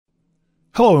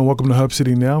Hello and welcome to Hub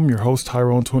City Now. I'm your host,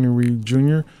 Tyrone Tony Reed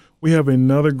Jr. We have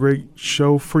another great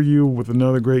show for you with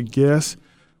another great guest.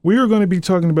 We are going to be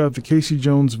talking about the Casey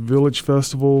Jones Village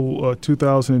Festival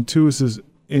 2002. This is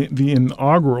the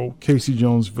inaugural Casey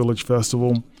Jones Village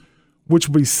Festival, which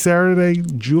will be Saturday,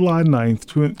 July 9th,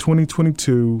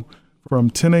 2022 from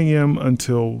 10 a.m.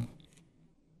 until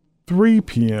 3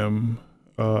 p.m.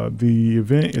 The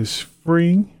event is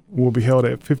free. Will be held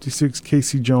at 56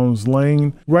 Casey Jones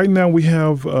Lane. Right now we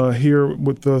have here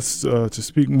with us to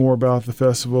speak more about the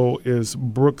festival is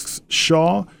Brooks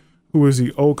Shaw, who is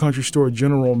the Old Country Store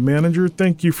General Manager.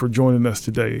 Thank you for joining us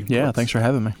today. Yeah, Brooks. Thanks for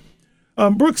having me.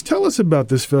 Brooks, tell us about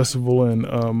this festival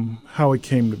and how it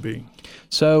came to be.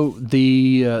 So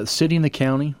the city and the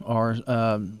county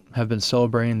have been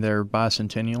celebrating their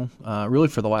bicentennial really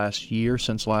for the last year,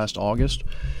 since last August.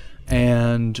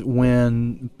 And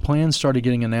when plans started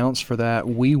getting announced for that,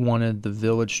 we wanted the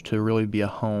village to really be a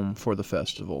home for the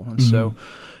festival. And so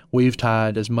we've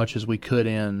tied as much as we could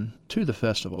in to the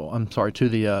festival. To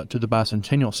the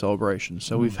bicentennial celebration.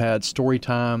 So we've had story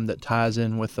time that ties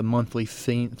in with the monthly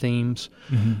themes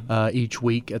each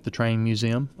week at the Train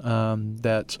Museum.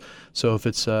 So if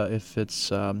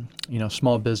it's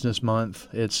Small Business Month,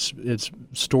 it's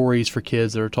stories for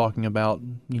kids that are talking about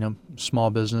small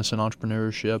business and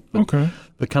entrepreneurship. But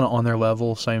kind of on their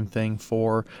level. Same thing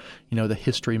for the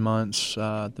history months,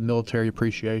 the military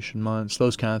appreciation months,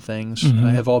 those kind of things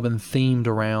have all been themed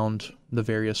around the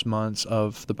various months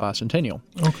of the bicentennial.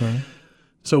 Okay.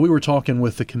 So we were talking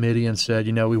with the committee and said,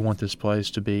 we want this place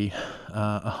to be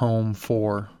a home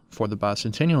for the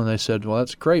bicentennial, and they said, well,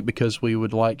 that's great because we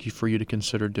would like for you to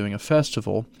consider doing a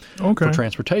festival for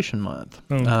Transportation Month.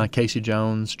 Casey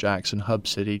Jones, Jackson, Hub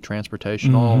City,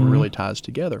 Transportation, all really ties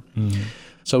together.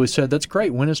 So we said, that's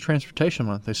great. When is Transportation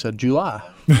Month? They said, July.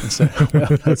 I said,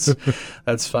 well,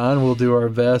 that's fine. We'll do our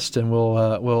best, and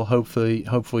we'll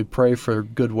hopefully pray for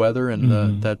good weather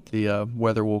and that the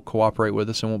weather will cooperate with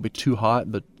us and won't be too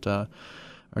hot, but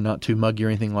or not too muggy or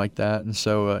anything like that. And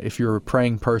so if you're a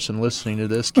praying person listening to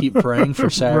this, keep praying for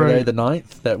Saturday the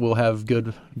 9th that we'll have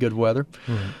good weather.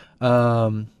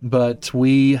 But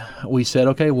we said,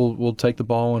 okay, we'll take the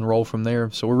ball and roll from there.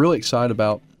 So we're really excited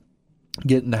about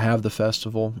getting to have the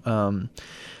festival.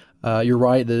 You're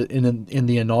right that in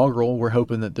the inaugural, we're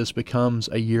hoping that this becomes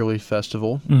a yearly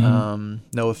festival.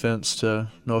 No offense to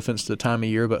the time of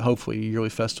year, but hopefully a yearly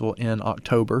festival in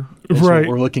October is what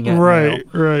we're looking at now.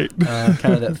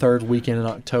 Kind of that third weekend in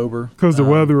October. Because the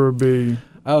weather will be...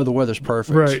 Oh, the weather's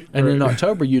perfect. And in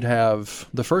October, you'd have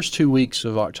the first 2 weeks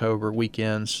of October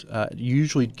weekends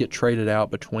usually get traded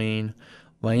out between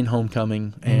Lane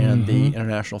Homecoming and the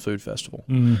International Food Festival.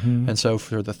 And so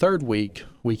for the third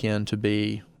weekend to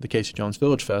be the Casey Jones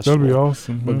Village Festival, that'd be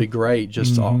awesome. Would be great.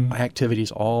 Just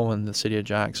activities all in the city of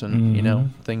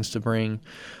Jackson, things to bring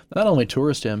not only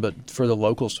tourists in, but for the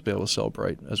locals to be able to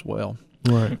celebrate as well.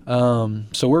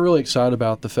 So we're really excited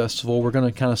about the festival. We're going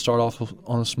to kind of start off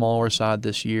on the smaller side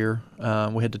this year.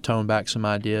 We had to tone back some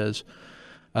ideas.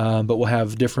 But we'll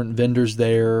have different vendors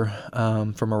there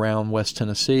from around West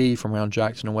Tennessee, from around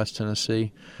Jackson and West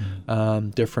Tennessee,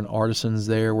 different artisans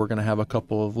there. We're going to have a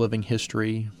couple of living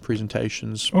history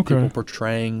presentations, people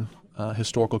portraying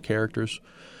historical characters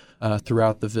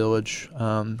throughout the village.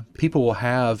 People will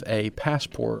have a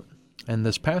passport, and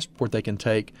this passport they can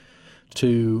take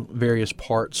to various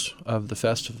parts of the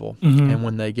festival. And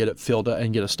when they get it filled up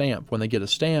and get a stamp, when they get a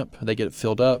stamp, they get it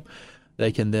filled up,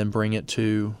 they can then bring it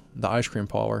to the ice cream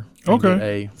parlor and get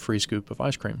a free scoop of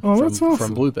ice cream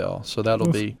from Bluebell. So that'll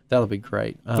be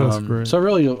great. That's great. So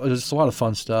really, it's a lot of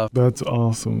fun stuff. That's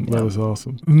awesome. That is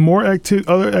awesome. More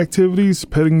other activities,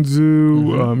 petting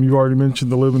zoo. You already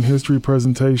mentioned the living history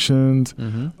presentations.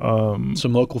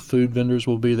 Some local food vendors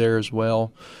will be there as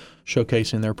well,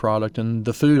 showcasing their product, and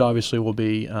the food obviously will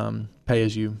be pay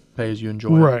as you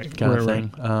enjoy kind of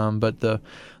thing. But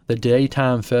the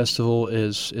daytime festival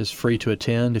is free to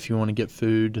attend. If you want to get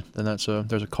food, then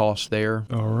there's a cost there.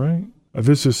 All right.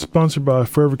 This is sponsored by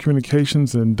Forever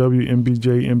Communications and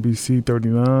WMBJ NBC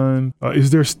 39. Is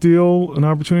there still an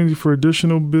opportunity for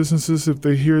additional businesses if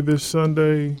they hear this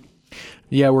Sunday?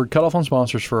 Yeah, we're cut off on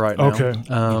sponsors for right now.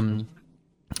 Okay.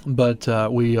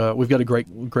 But we've got a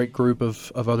great group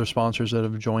of other sponsors that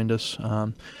have joined us.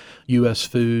 U.S.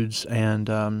 Foods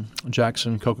and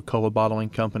Jackson Coca-Cola Bottling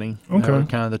Company.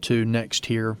 Kind of the two next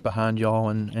here behind y'all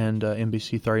and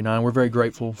NBC 39. We're very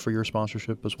grateful for your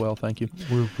sponsorship as well. Thank you.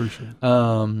 We appreciate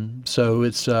it. So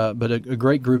it's but a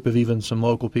great group of even some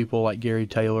local people like Gary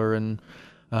Taylor and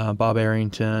Bob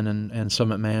Arrington and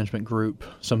Summit Management Group,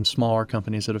 some smaller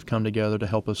companies that have come together to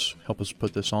help us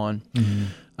put this on.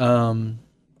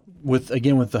 with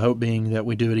the hope being that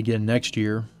we do it again next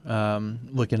year,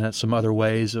 looking at some other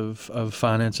ways of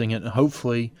financing it, and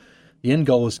hopefully the end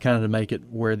goal is kind of to make it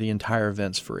where the entire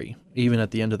event's free. Even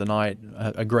at the end of the night,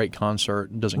 a great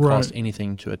concert doesn't cost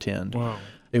anything to attend. Wow.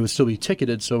 It would still be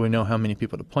ticketed, so we know how many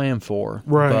people to plan for.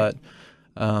 Right. But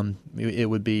it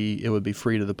would be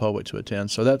free to the public to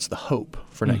attend. So that's the hope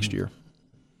for next year.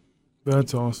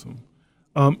 That's awesome.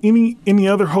 Any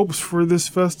other hopes for this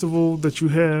festival that you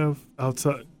have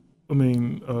outside? I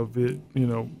mean, of it,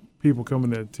 people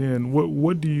coming to attend.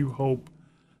 What do you hope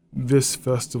this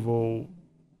festival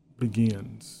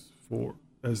begins for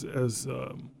as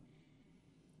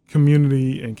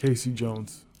community and Casey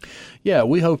Jones? Yeah,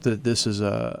 we hope that this is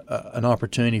an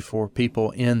opportunity for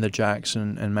people in the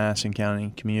Jackson and Madison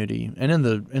County community, and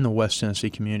in the West Tennessee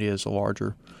community as a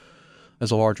larger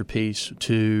piece,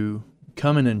 to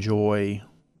come and enjoy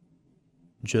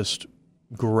just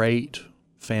great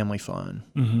family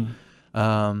fun.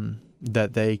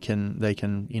 That they can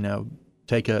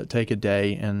take a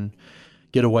day and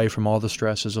get away from all the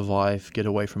stresses of life, get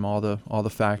away from all the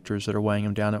factors that are weighing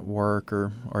them down at work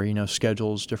or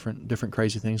schedules, different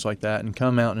crazy things like that, and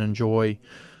come out and enjoy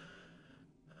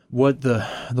what the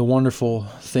wonderful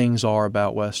things are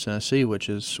about West Tennessee, which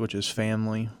is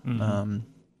family.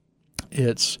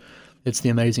 It's the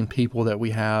amazing people that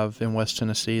we have in West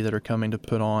Tennessee that are coming to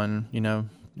put on.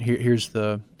 Here's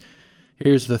the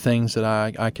things that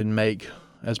I can make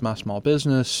as my small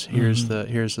business. Here's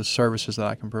the services that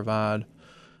I can provide.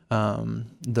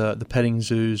 The petting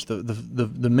zoos,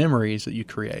 the memories that you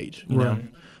create. You know,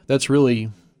 that's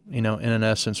really, in an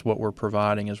essence, what we're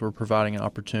providing is we're providing an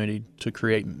opportunity to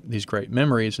create these great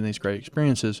memories and these great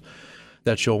experiences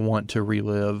that you'll want to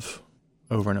relive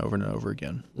over and over and over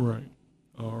again. Right.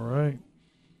 All right.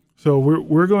 So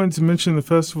we're going to mention the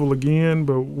festival again,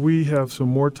 but we have some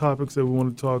more topics that we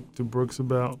want to talk to Brooks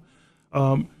about.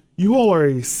 You all are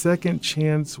a second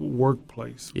chance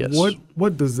workplace. Yes.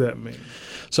 What does that mean?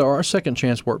 So our second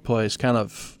chance workplace kind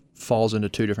of falls into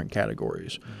two different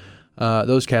categories.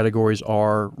 Those categories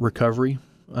are recovery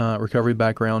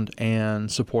background,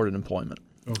 and supported employment.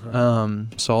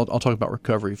 Okay. So I'll talk about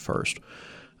recovery first.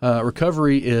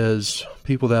 Recovery is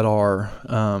people that are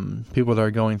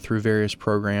going through various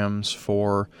programs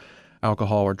for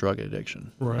alcohol or drug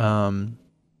addiction. Right.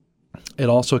 It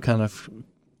also kind of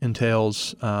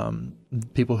entails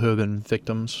people who have been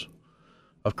victims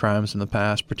of crimes in the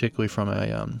past, particularly from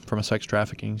a sex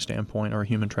trafficking standpoint or a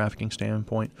human trafficking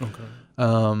standpoint. Okay.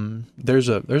 There's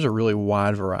a really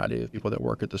wide variety of people that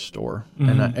work at the store,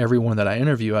 and everyone that I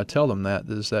interview, I tell them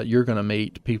that you're going to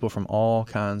meet people from all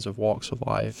kinds of walks of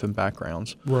life and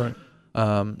backgrounds. Right.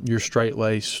 Your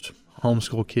straight-laced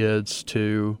homeschool kids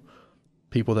to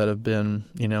people that have been,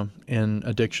 in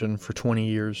addiction for 20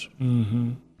 years.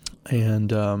 Mm-hmm. And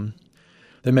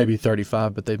they may be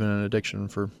 35, but they've been in addiction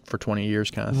for 20 years,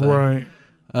 kind of thing. Right.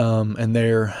 And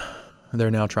they're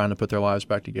now trying to put their lives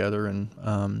back together.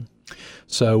 And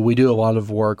so we do a lot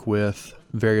of work with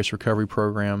various recovery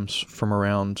programs from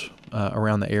around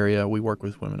the area. We work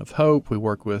with Women of Hope. We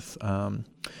work with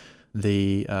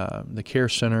the Care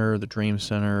Center, the Dream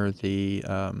Center,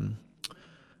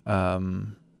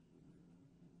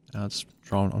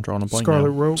 I'm drawing a blank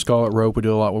now. Scarlet Rope. We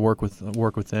do a lot. We work with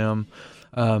them.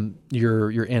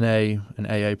 Your NA and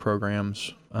AA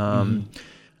programs, and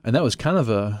that was kind of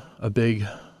a big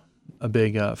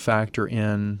factor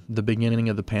in the beginning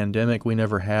of the pandemic. We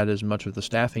never had as much of the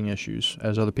staffing issues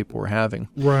as other people were having.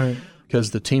 Right.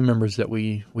 Because the team members that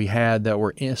we had that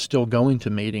were still going to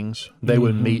meetings, they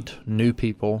would meet new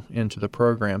people into the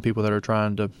program, people that are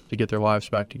trying to get their lives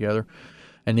back together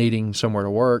and needing somewhere to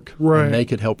work. Right. And they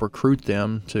could help recruit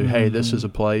them to, hey, this is a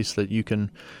place that you can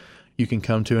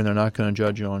come to, and they're not going to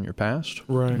judge you on your past.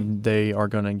 Right. They are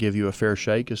going to give you a fair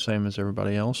shake, the same as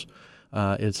everybody else.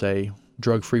 It's a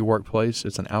drug-free workplace.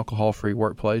 It's an alcohol-free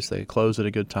workplace. They close at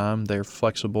a good time. They're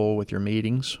flexible with your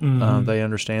meetings. They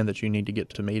understand that you need to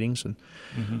get to meetings, and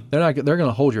they're going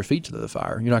to hold your feet to the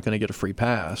fire. You're not going to get a free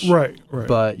pass. Right.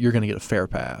 But you're going to get a fair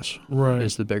pass. Right.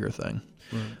 Is the bigger thing.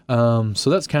 Right. So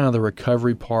that's kind of the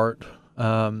recovery part.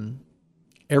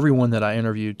 Everyone that I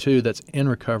interview, too, that's in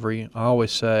recovery, I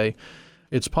always say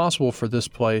it's possible for this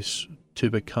place to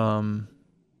become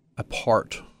a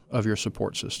part of your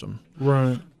support system.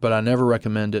 Right. But I never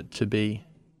recommend it to be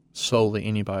solely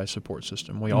anybody's support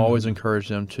system. We always encourage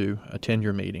them to attend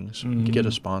your meetings, to get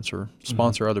a sponsor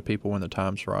other people when the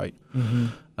time's right,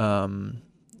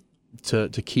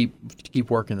 to keep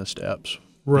working the steps.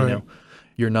 Right.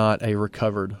 You're not a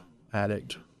recovered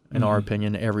addict. In our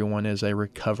opinion, everyone is a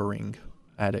recovering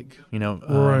addict,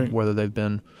 right. Whether they've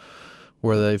been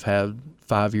where they've had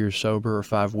 5 years sober or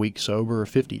 5 weeks sober or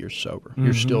 50 years sober.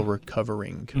 You're still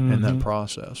recovering in that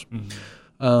process.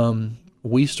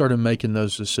 We started making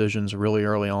those decisions really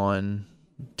early on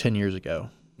 10 years ago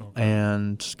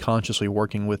and consciously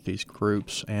working with these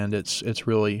groups, and it's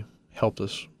really helped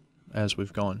us as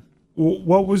we've gone.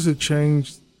 What was the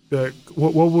change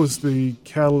what was the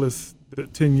catalyst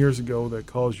 10 years ago that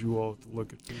caused you all to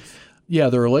look at this? Yeah,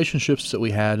 the relationships that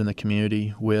we had in the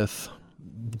community with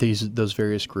those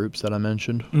various groups that I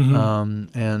mentioned,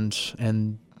 and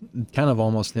kind of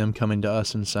almost them coming to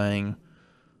us and saying,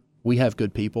 we have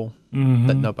good people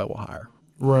that nobody will hire.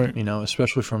 Right.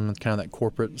 Especially from kind of that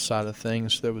corporate side of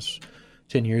things. There was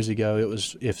 10 years ago, it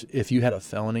was if you had a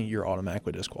felony, you're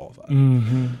automatically disqualified.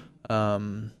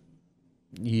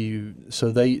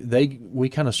 We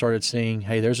kind of started seeing,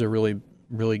 hey, there's a really,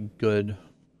 really good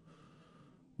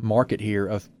market here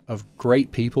of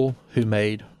great people who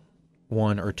made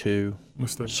one or two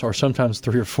mistakes, or sometimes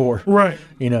 3 or 4, right?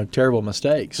 Terrible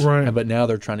mistakes, right? But now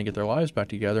they're trying to get their lives back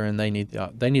together, and they need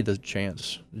the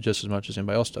chance just as much as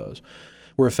anybody else does.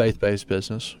 We're a faith-based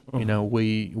business.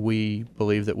 We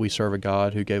believe that we serve a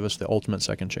God who gave us the ultimate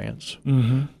second chance,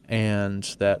 and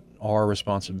that our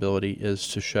responsibility is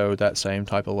to show that same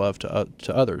type of love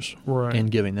to others, right, in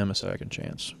giving them a second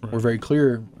chance. Right. We're very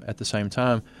clear at the same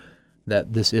time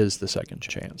that this is the second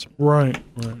chance. Right.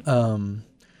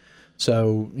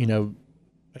 So,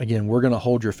 again, we're going to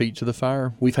hold your feet to the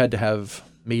fire. We've had to have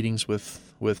meetings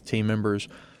with team members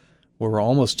where we're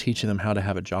almost teaching them how to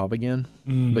have a job again,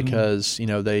 because,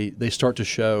 they start to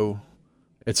show,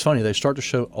 it's funny, they start to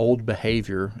show old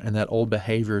behavior, and that old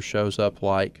behavior shows up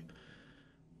like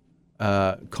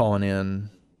calling in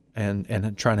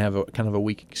and trying to have a kind of a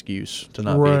weak excuse to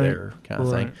not be there kind of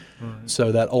thing. Right.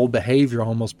 So that old behavior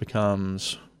almost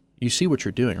becomes, you see what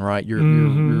you're doing, right? You're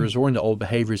resorting to old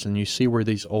behaviors, and you see where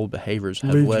these old behaviors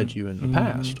have led you in the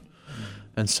past.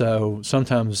 And so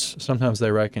sometimes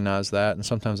they recognize that, and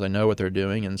sometimes they know what they're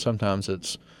doing, and sometimes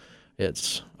it's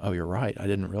oh, you're right, I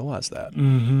didn't realize that,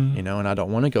 and I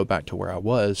don't want to go back to where I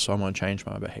was, so I'm going to change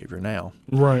my behavior now.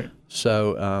 Right.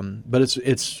 So, but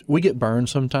it's we get burned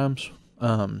sometimes.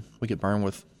 We get burned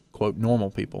with, quote, normal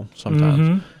people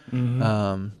sometimes.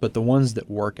 But the ones that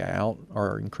work out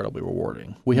are incredibly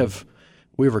rewarding. We have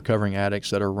recovering addicts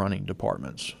that are running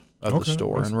departments of the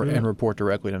store and report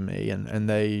directly to me, and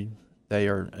they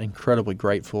are incredibly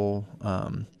grateful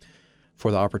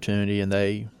for the opportunity, and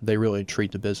they really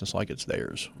treat the business like it's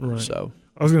theirs. Right. So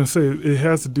I was going to say, it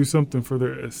has to do something for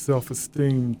their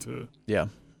self-esteem to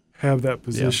have that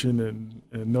position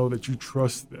and know that you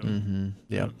trust them.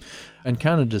 And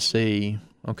kind of to see,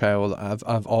 okay, well,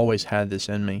 I've always had this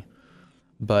in me,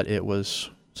 but it was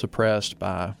suppressed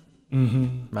by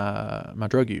my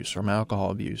drug use or my alcohol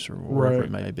abuse or whatever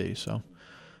it may be. So,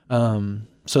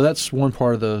 so that's one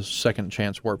part of the second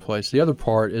chance workplace. The other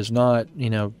part is not,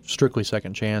 strictly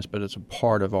second chance, but it's a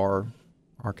part of our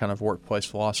kind of workplace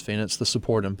philosophy, and it's the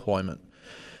support employment.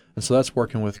 And so that's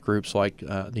working with groups like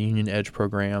the Union Edge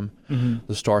program,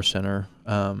 the Star Center,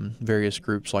 various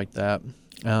groups like that.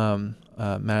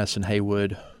 Madison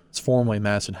Haywood, it's formerly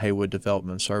Madison Haywood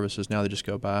Development Services. Now they just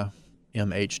go by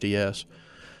MHDS.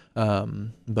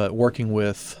 But working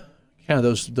with kind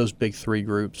of those big three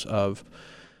groups of,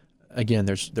 again,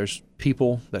 there's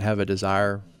people that have a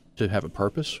desire to have a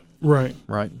purpose. Right.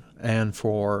 And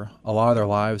for a lot of their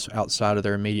lives outside of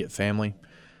their immediate family,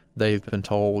 they've been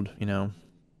told,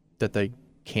 that they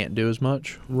can't do as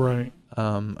much. Right.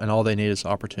 And all they need is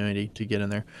opportunity to get in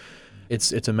there.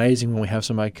 It's amazing when we have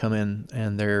somebody come in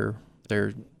and their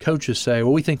coaches say,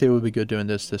 well, we think they would be good doing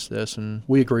this, and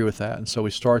we agree with that. And so we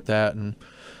start that, and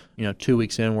 2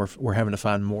 weeks in, we're having to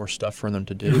find more stuff for them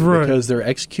to do because they're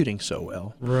executing so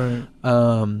well. Right.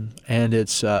 And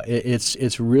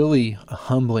it's really a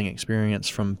humbling experience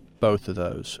from both of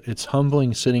those. It's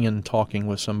humbling sitting and talking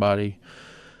with somebody,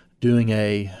 doing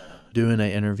an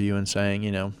interview and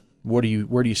saying, where do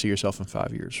you see yourself in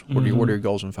 5 years? What are your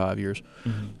goals in 5 years?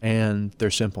 And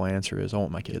their simple answer is, I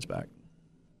want my kids back.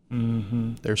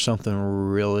 There's something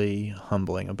really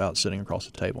humbling about sitting across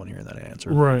the table and hearing that answer.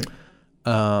 Right.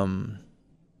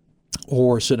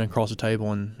 Or sitting across the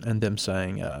table and them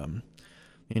saying,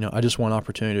 I just want an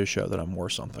opportunity to show that I'm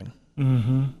worth something.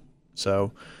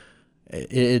 So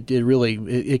it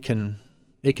really can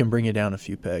bring you down a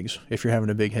few pegs if you're having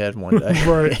a big head one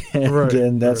day.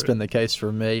 And that's been the case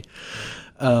for me.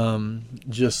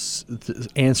 Just the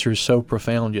answer is so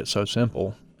profound yet so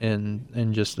simple,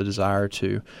 and just the desire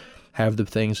to have the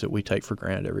things that we take for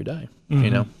granted every day.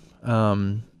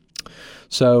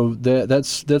 So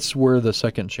that's where the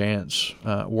second chance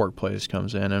workplace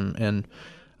comes in, and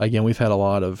again, we've had a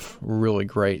lot of really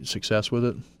great success with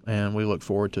it, and we look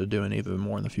forward to doing even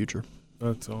more in the future.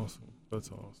 That's awesome. That's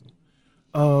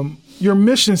awesome. Your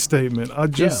mission statement, I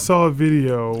just saw a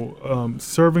video,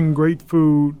 serving great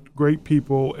food, great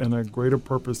people, and a greater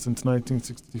purpose since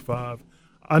 1965.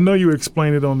 I know you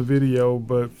explained it on the video,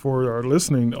 but for our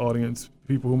listening audience,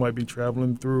 people who might be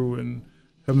traveling through and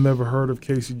have never heard of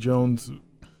Casey Jones,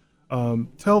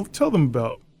 tell them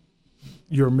about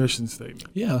your mission statement.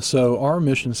 Yeah, so our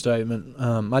mission statement,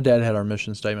 my dad had our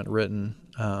mission statement written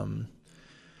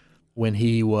when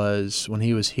he was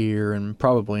here, and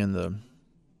probably in the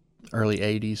early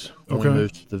 80s when we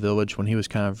moved to the village, when he was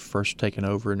kind of first taking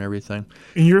over and everything.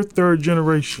 And you're third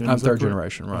generation. I'm third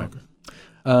generation, right. Okay.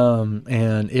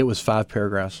 And it was 5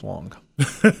 paragraphs long.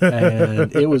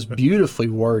 And it was beautifully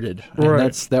worded. And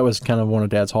right. That was kind of one of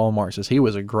Dad's hallmarks, is he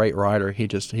was a great writer. He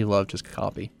loved his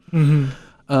copy.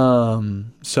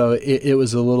 So it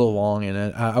was a little long,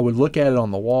 and I would look at it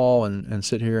on the wall and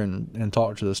sit here and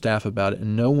talk to the staff about it,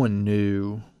 and no one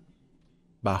knew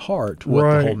by heart what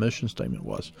the whole mission statement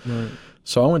was. Right.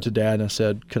 So I went to Dad and I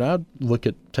said, could I look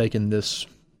at taking this,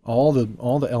 all the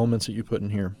elements that you put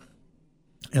in here,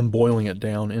 and boiling it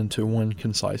down into one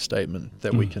concise statement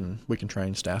that we can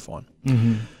train staff on.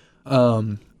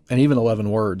 And even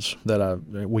 11 words that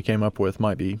we came up with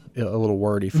might be a little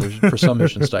wordy for some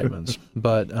mission statements,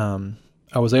 but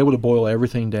I was able to boil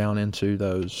everything down into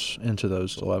those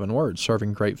 11 words: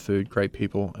 serving great food, great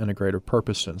people, and a greater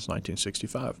purpose since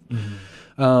 1965.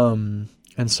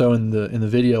 And so in the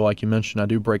video, like you mentioned, I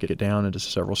do break it down into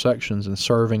several sections, and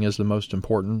serving is the most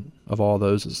important of all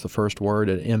those. It's the first word.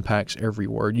 It impacts every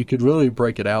word. You could really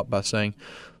break it out by saying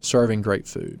serving great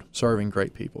food, serving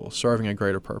great people, serving a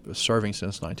greater purpose, serving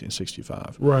since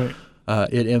 1965. Right.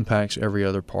 It impacts every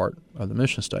other part of the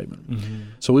mission statement.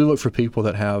 So we look for people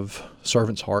that have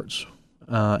servants' hearts,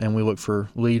 and we look for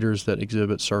leaders that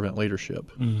exhibit servant leadership.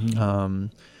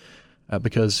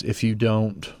 Because if you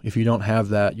don't have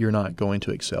that, you're not going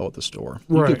to excel at the store.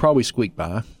 You could probably squeak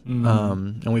by,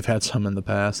 and we've had some in the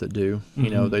past that do. You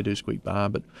know, they do squeak by,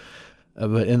 but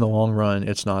in the long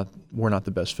run, we're not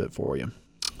the best fit for you.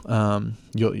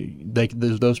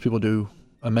 Those people do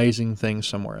amazing things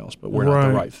somewhere else, but we're not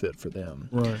the right fit for them.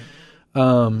 Right.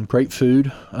 Great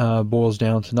food boils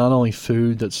down to not only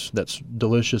food that's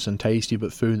delicious and tasty,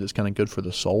 but food that's kind of good for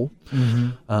the soul.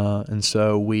 And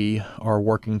so we are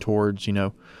working towards,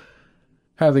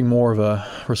 having more of a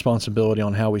responsibility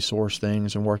on how we source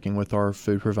things, and working with our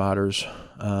food providers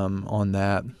on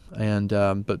that. And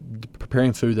but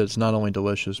preparing food that's not only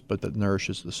delicious, but that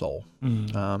nourishes the soul.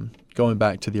 Going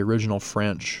back to the original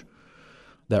French,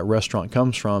 that restaurant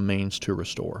comes from means to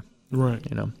restore. Right.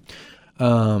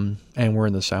 And we're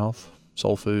in the South.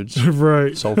 Soul Foods.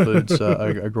 Right. Soul Foods,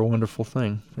 a wonderful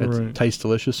thing. It tastes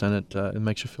delicious, and it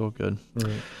makes you feel good.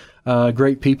 Right.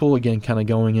 Great people, again, kind of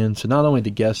going into not only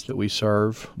the guests that we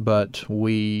serve, but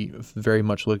we very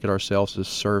much look at ourselves as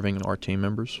serving our team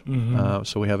members.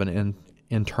 So we have an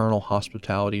internal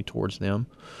hospitality towards them,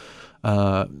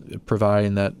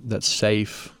 providing that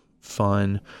safe,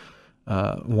 fun,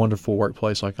 wonderful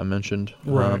workplace, like I mentioned,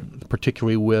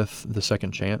 particularly with the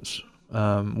Second Chance.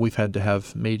 We've had to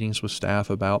have meetings with staff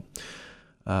about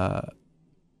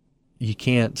you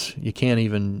can't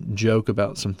even joke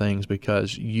about some things,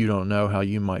 because you don't know how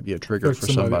you might be a trigger for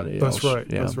somebody else. That's right.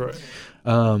 Yeah. That's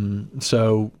right.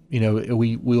 So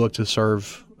we look to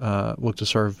serve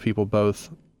people,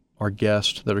 both our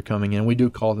guests that are coming in. We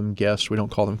do call them guests. We don't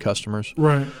call them customers.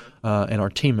 Right. And our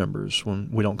team members,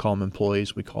 when we don't call them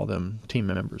employees, we call them team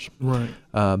members. Right.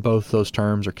 Both those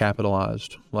terms are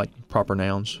capitalized like proper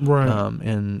nouns. Right.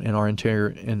 In our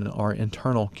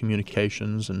internal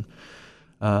communications and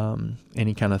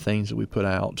any kind of things that we put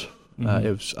out.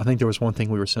 I think there was one thing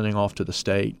we were sending off to the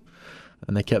state,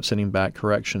 and they kept sending back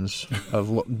corrections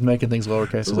of making things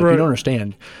lowercase. Like, you don't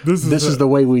understand. This is the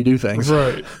way we do things.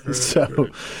 Right. So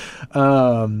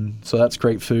that's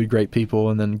great food, great people,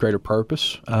 and then greater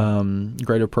purpose.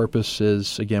 Greater purpose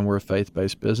is, again, we're a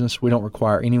faith-based business. We don't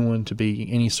require anyone to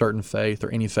be any certain faith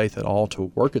or any faith at all to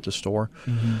work at the store,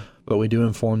 but we do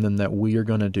inform them that we are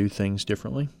going to do things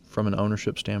differently from an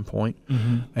ownership standpoint,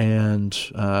 and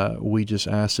we just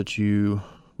ask that you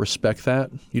respect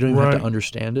that. You don't even have to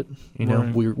understand it.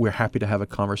 We're happy to have a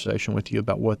conversation with you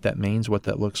about what that means, what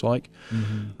that looks like.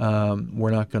 We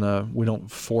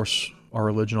don't force our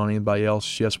religion on anybody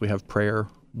else. Yes, we have prayer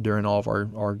during all of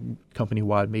our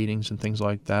company-wide meetings and things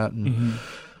like that. And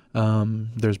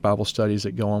there's Bible studies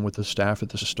that go on with the staff at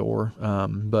the store,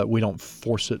 but we don't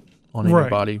force it on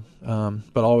anybody.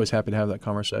 But always happy to have that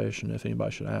conversation if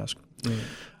anybody should ask.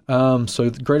 So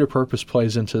the greater purpose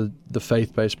plays into the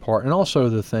faith-based part, and also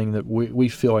the thing that we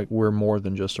feel like we're more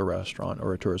than just a restaurant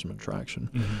or a tourism attraction.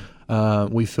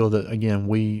 We feel that, again,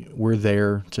 we're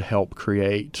there to help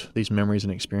create these memories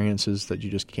and experiences that you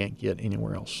just can't get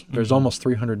anywhere else. There's almost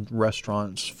 300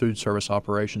 restaurants, food service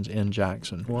operations in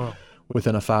Jackson. Wow.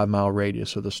 Within a 5-mile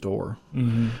radius of the store,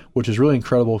 which is really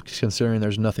incredible considering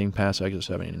there's nothing past exit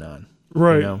 79.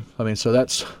 Right. You know? I mean, so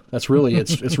that's really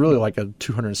it's really like a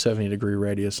 270-degree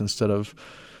radius instead of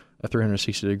a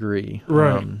 360-degree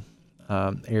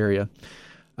area.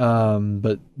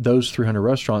 But those 300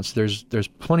 restaurants, there's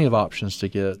plenty of options to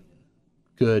get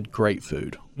good, great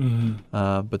food.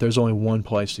 But there's only one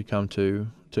place to come to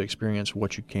experience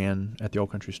what you can at the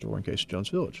Old Country Store in Casey Jones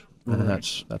Village, and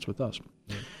that's with us.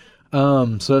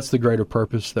 So that's the greater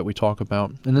purpose that we talk about.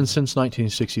 And then since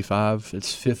 1965,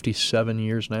 it's 57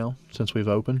 years now since we've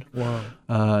opened. Wow.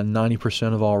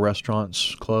 90% of all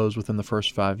restaurants close within the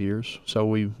first 5 years. So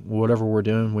whatever we're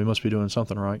doing, we must be doing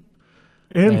something right.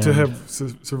 And to have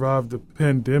survived the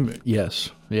pandemic.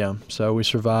 Yes. Yeah. So we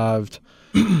survived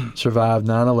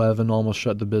 9/11, almost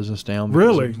shut the business down.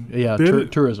 Really?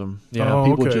 Tourism. Yeah. Oh,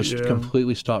 people okay, just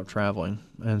completely stopped traveling.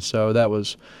 And so that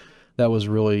was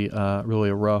really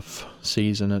a rough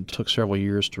season. It took several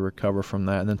years to recover from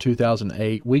that. And then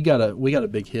 2008, we got a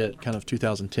big hit, kind of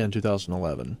 2010,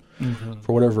 2011.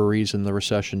 For whatever reason, the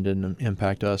recession didn't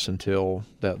impact us until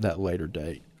that later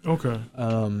date. Okay.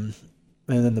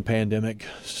 And then the pandemic,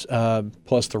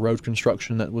 plus the road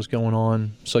construction that was going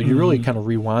on. So you really kind of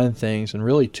rewind things, and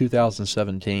really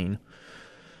 2017.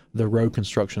 The road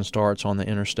construction starts on the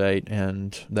interstate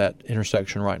and that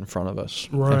intersection right in front of us.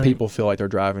 Right. And people feel like they're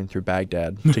driving through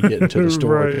Baghdad to get into the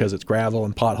store because it's gravel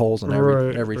and potholes and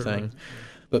everything. Right.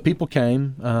 But people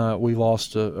came. We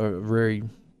lost a very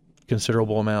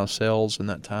considerable amount of sales in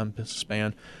that time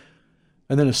span.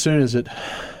 And then as soon as it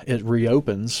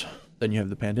reopens, then you have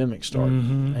the pandemic start.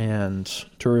 And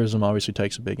tourism obviously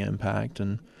takes a big impact,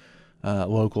 and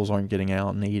locals aren't getting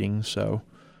out and eating, so...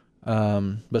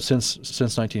 but since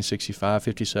 1965,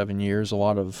 57 years, a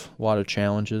lot of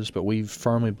challenges, but we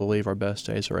firmly believe our best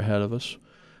days are ahead of us.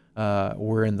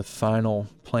 We're in the final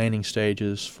planning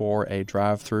stages for a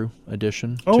drive-through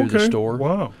addition to the store.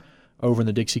 Wow. Over in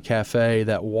the Dixie Cafe,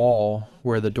 that wall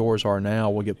where the doors are now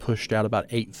will get pushed out about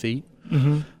 8 feet.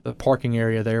 The parking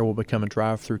area there will become a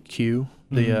drive-through queue.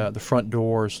 The front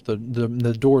doors,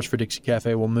 the doors for Dixie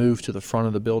Cafe will move to the front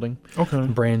of the building. Okay.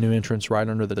 Brand new entrance right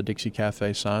under the Dixie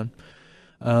Cafe sign.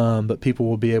 But people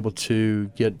will be able to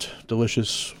get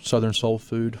delicious Southern soul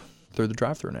food through the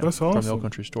drive-thru now. That's awesome. From the Old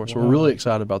Country Store. So we're really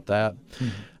excited about that.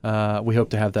 We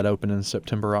hope to have that open in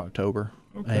September, October.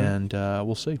 Okay. And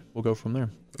we'll see. We'll go from there.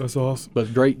 That's awesome.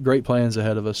 But great plans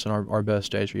ahead of us, and our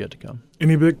best days are yet to come.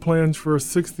 Any big plans for your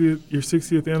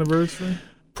 60th anniversary?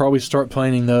 Probably start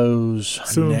planning those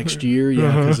next year,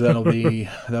 because that'll be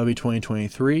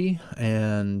 2023,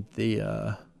 and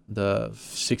the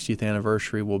 60th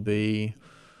anniversary will be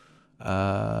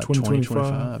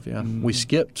 2025. Yeah, we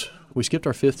skipped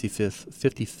our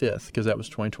 55th because that was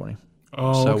 2020.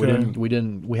 Oh, so okay.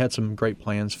 we had some great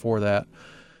plans for that.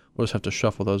 We'll just have to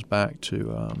shuffle those back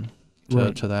to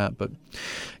that. But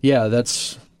yeah,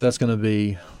 that's going to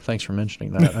be. Thanks for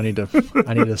mentioning that. I need to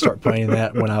start planning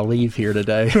that when I leave here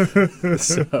today.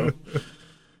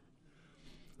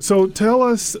 So tell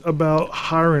us about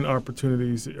hiring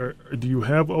opportunities. Do you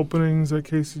have openings at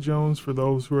Casey Jones for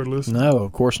those who are listening? No,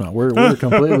 of course not. We're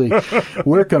completely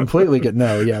good.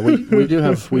 No, yeah, we do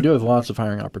have lots of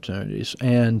hiring opportunities,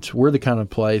 and we're the kind of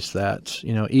place that,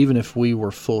 even if we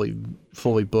were fully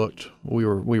booked, we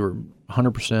were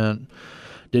 100%.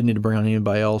 Didn't need to bring on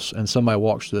anybody else, and somebody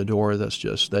walks through the door that's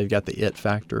just, they've got the it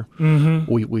factor.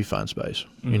 We find space.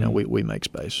 We make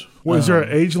space. Well, is there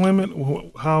an age limit?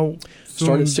 How soon?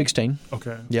 Start at 16.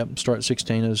 Okay. Yep, start at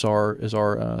 16 is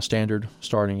our standard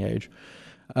starting age.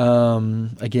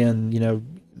 Again,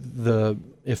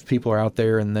 if people are out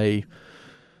there and they're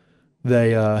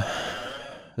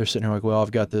sitting here like, well,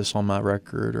 I've got this on my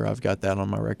record, or I've got that on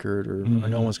my record, or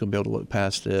no one's going to be able to look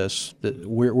past this. That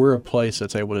we're a place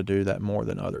that's able to do that more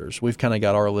than others. We've kind of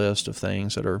got our list of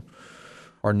things that are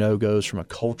no-goes from a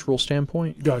cultural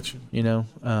standpoint. Gotcha.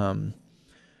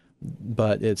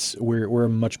 But we're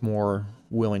much more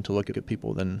willing to look at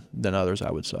people than others,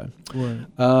 I would say.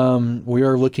 Right. We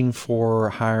are looking for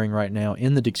hiring right now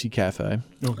in the Dixie Cafe.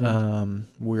 Okay.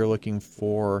 We are looking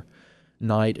for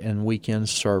night and weekend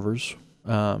servers.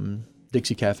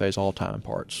 Dixie Cafe is all time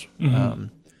parts.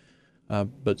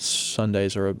 But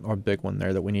Sundays are a big one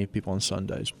there that we need people on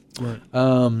Sundays. Right.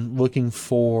 Looking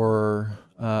for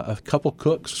a couple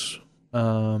cooks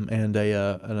and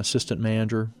an assistant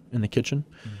manager in the kitchen.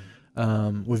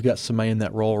 We've got somebody in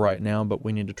that role right now, but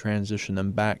we need to transition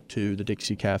them back to the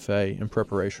Dixie Cafe in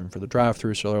preparation for the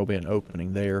drive-thru, so there will be an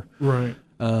opening there. Right.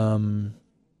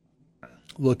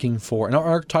 Looking for, and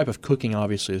our type of cooking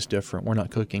obviously is different. We're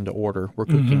not cooking to order. We're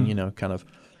cooking, kind of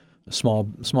small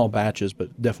batches,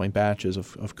 but definitely batches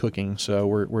of cooking. So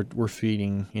we're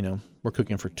feeding, we're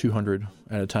cooking for 200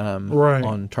 at a time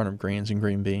on turnip greens and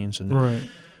green beans and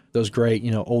those great,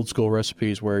 old school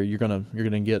recipes where you're gonna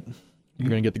get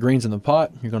the greens in the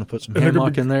pot. You're gonna put some hand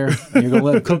lock in there. And you're gonna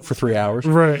let it cook for 3 hours.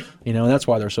 Right. And that's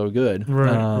why they're so good.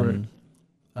 Right.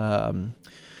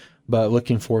 But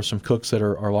looking for some cooks that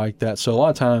are like that. So a lot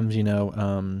of times,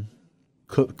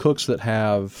 cooks that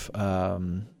have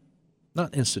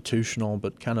not institutional,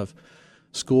 but kind of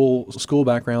school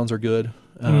backgrounds are good.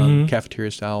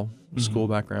 Cafeteria style school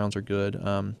backgrounds are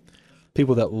good.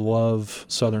 People that love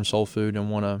Southern soul food and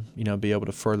want to, be able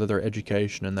to further their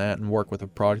education in that and work with a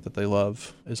product that they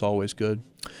love is always good.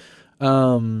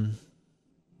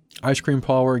 Ice cream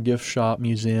parlor, gift shop,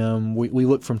 museum. We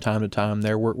look from time to time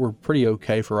there. We're pretty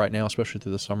okay for right now, especially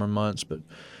through the summer months, but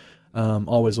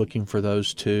always looking for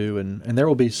those too. And there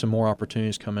will be some more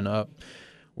opportunities coming up.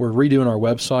 We're redoing our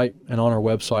website, and on our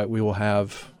website we will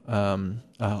have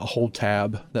a whole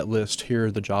tab that lists here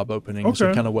are the job openings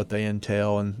and kind of what they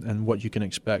entail and what you can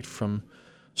expect from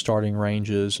starting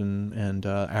ranges and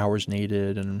hours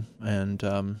needed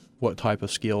and what type of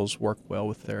skills work well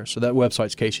with there. So that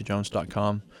website's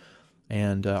CaseyJones.com.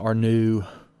 And our new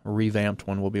revamped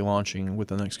one will be launching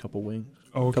within the next couple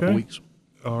weeks.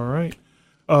 All right.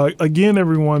 Again,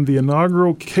 everyone, the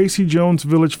inaugural Casey Jones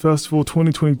Village Festival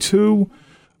 2022,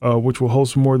 which will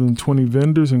host more than 20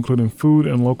 vendors, including food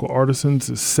and local artisans,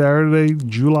 is Saturday,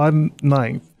 July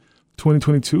 9th,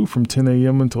 2022, from 10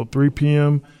 a.m. until 3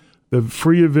 p.m. The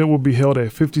free event will be held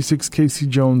at 56 Casey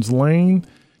Jones Lane.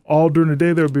 All during the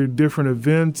day, there will be different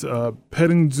events,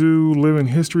 petting zoo, living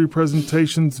history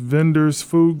presentations, vendors,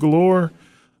 food galore.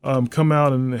 Come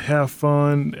out and have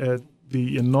fun at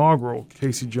the inaugural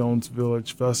Casey Jones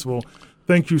Village Festival.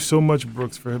 Thank you so much,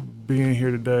 Brooks, for being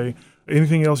here today.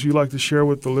 Anything else you'd like to share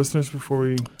with the listeners before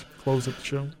we close up the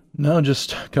show? No,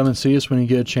 just come and see us when you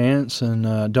get a chance,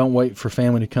 and don't wait for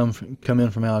family to come in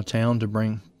from out of town to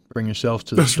bring yourself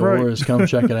to the stores. Come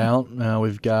check it out.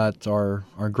 We've got our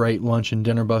great lunch and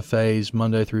dinner buffets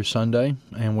Monday through Sunday,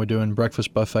 and we're doing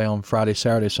breakfast buffet on Friday,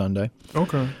 Saturday, Sunday.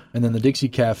 Okay. And then the Dixie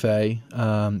Cafe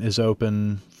is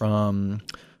open from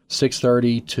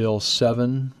 6:30 till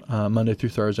 7 Monday through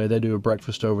Thursday. They do a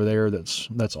breakfast over there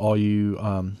that's all you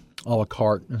a la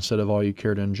carte instead of all you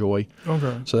care to enjoy.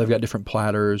 Okay. So they've got different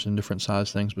platters and different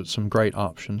size things, but some great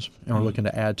options, and we're looking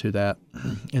to add to that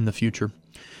in the future.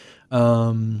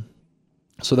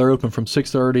 So they're open from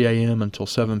 6:30 a.m. until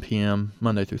 7 p.m.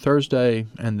 Monday through Thursday,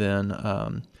 and then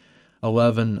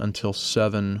 11 until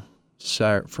 7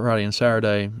 Friday and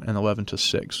Saturday, and 11 to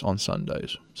 6 on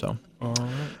Sundays. So all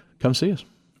right. Come see us.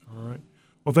 All right.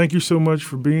 Well, thank you so much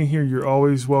for being here. You're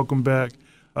always welcome back.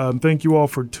 Thank you all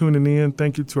for tuning in.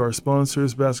 Thank you to our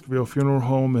sponsors, Baskerville Funeral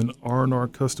Home and R&R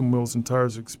Custom Wheels and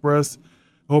Tires Express.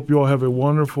 I hope you all have a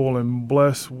wonderful and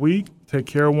blessed week. Take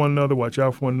care of one another, watch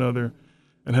out for one another,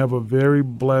 and have a very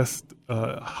blessed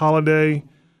holiday.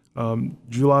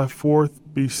 July 4th,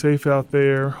 be safe out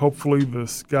there. Hopefully the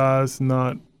sky's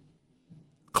not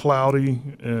cloudy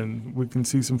and we can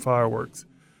see some fireworks.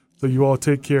 So you all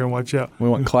take care and watch out. We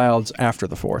want clouds after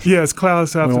the 4th. Yes,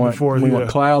 clouds after the 4th. We want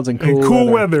clouds and cool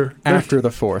weather after the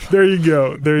 4th. There you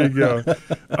go. There you go.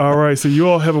 All right. So you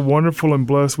all have a wonderful and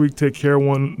blessed week. Take care of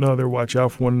one another. Watch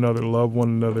out for one another. Love one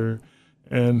another.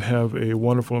 And have a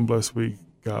wonderful and blessed week.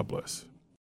 God bless.